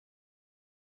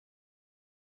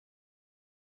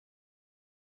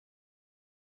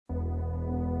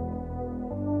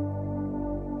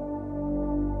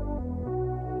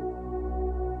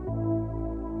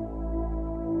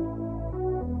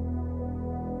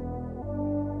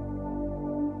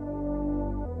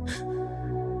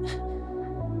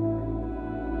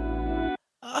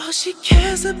All she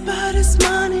cares about is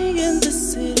money in the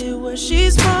city where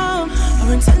she's from.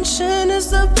 Her intention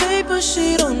is the paper,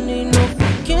 she don't need no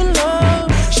fucking love.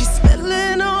 She's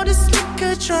spilling all this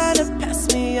liquor, trying to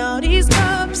pass me all these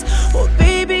cups. Well,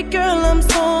 baby girl, I'm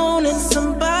stoned, and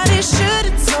somebody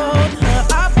should've told her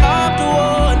I popped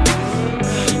one.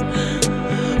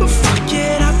 Fuck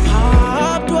it, I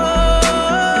popped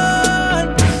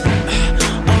one.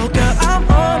 Oh girl, I'm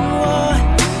on one.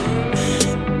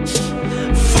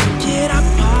 Fuck it, I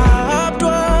popped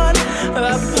one.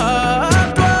 I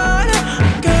popped one.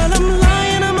 Girl, I'm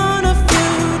lying, I'm on a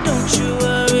few. Don't you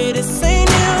worry, this ain't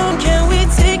new. Can we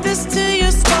take this to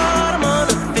your spot? I'm on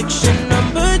a fiction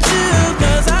number 2,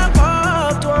 'cause I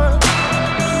popped one.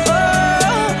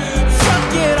 Oh,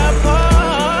 fuck it, I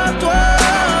popped one.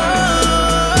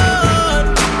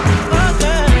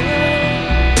 Okay.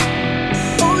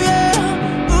 Oh yeah,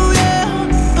 oh yeah,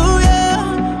 oh yeah,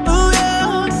 oh yeah,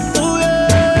 oh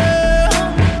yeah.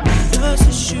 Just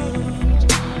the shoes.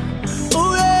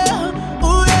 Oh yeah,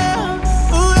 oh yeah,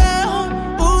 oh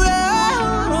yeah, oh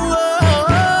yeah, oh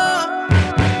yeah.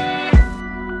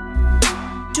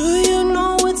 Do you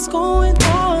know what's going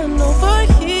on over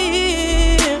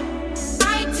here?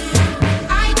 I do,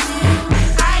 I do,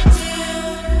 I do.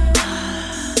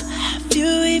 Have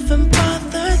you even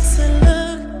bothered to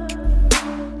look?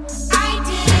 I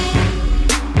did,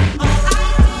 oh I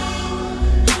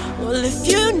did. Well, if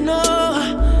you know,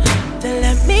 then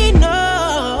let me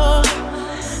know.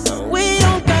 We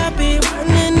don't gotta be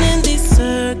running in these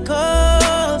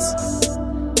circles.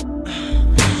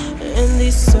 In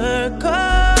these circles.